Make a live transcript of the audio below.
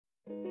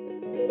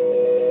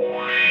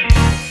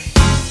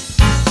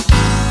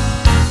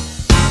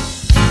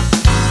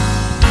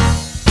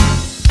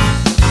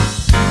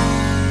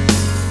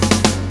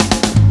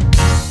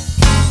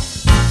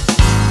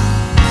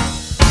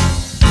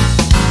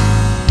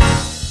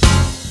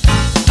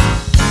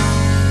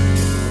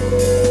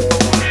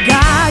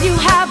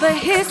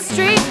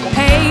history,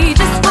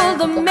 pages full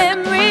of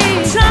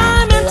memories.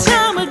 Time and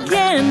time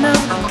again,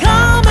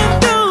 coming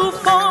through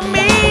for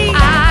me.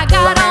 I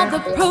got all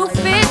the proof,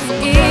 it's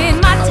in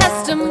my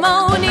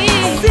testimony.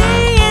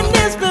 Seeing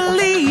is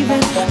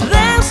believing,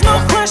 there's no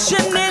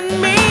question in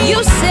me.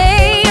 You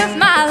saved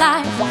my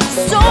life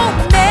so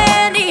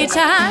many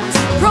times,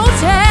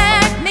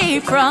 protect me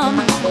from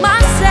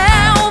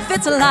myself.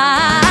 It's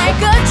like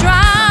a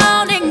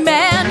drowning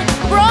man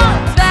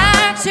brought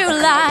back to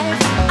life.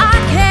 I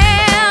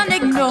can't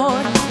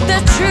ignore the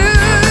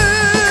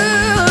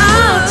truth.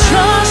 I'll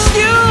trust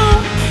you.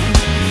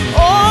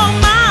 All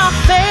my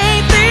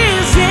faith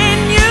is in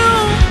you.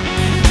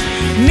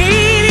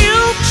 Need you,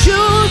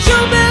 choose you,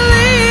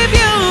 believe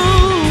you.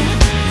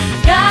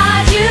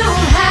 God, you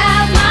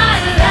have my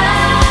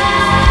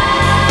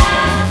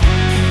life.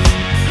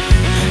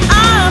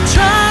 I'll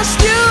trust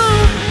you.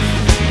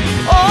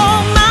 All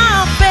my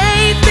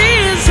faith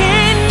is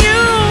in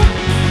you.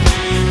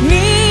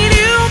 Need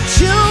you,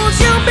 choose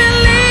you,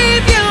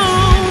 believe you.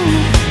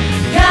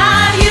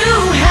 God, you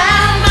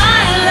have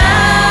my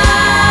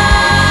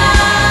love.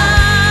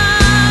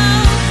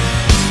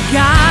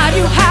 God,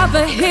 you have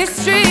a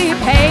history,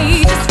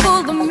 pages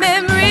full of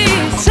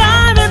memories.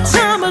 Time and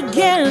time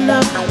again,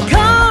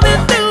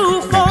 coming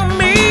through for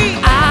me.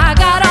 I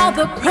got all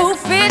the proof,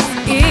 it's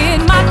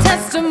in my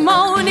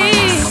testimony.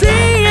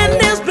 Seeing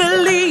is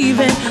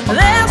believing,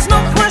 there's no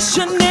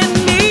question in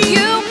me.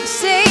 You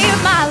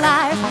saved my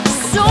life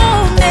so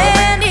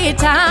many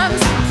times,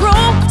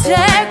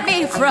 protect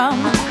me from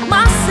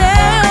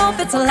myself.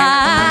 It's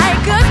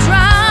like a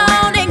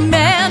drowning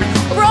man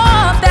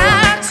brought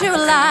back to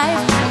life.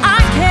 I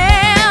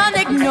can't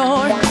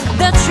ignore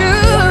the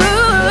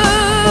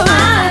truth.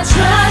 I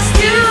trust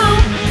you.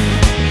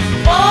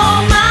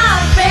 All my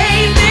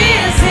faith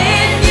is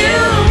in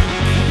you.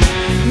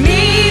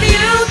 Need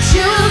you,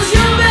 choose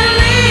you,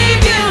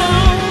 believe you.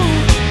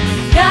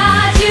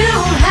 God, you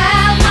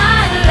have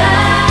my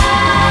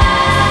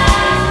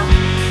love.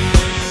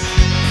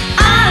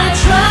 I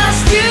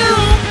trust you.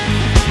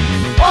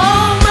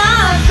 All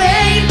my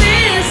faith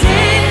is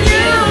in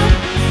you.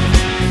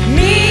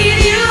 Need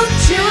you,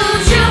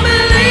 choose you,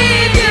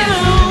 believe you.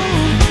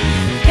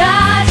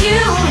 God,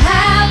 you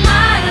have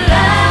my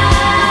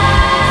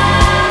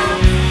love.